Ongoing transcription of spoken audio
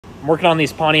I'm working on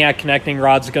these Pontiac connecting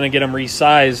rods, going to get them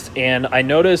resized, and I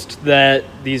noticed that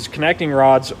these connecting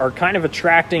rods are kind of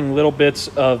attracting little bits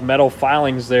of metal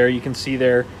filings there, you can see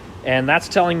there, and that's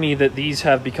telling me that these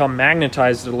have become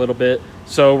magnetized a little bit,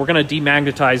 so we're going to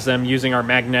demagnetize them using our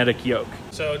magnetic yoke.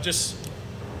 So just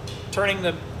turning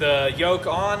the yoke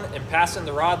on and passing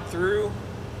the rod through,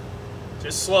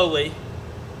 just slowly.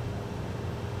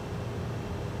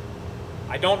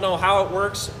 I don't know how it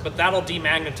works, but that'll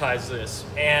demagnetize this.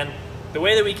 And the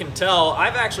way that we can tell,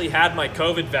 I've actually had my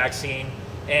COVID vaccine,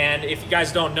 and if you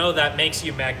guys don't know, that makes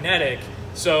you magnetic.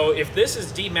 So if this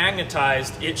is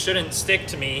demagnetized, it shouldn't stick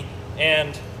to me,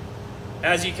 and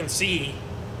as you can see,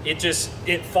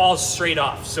 it falls straight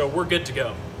off, so we're good to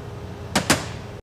go.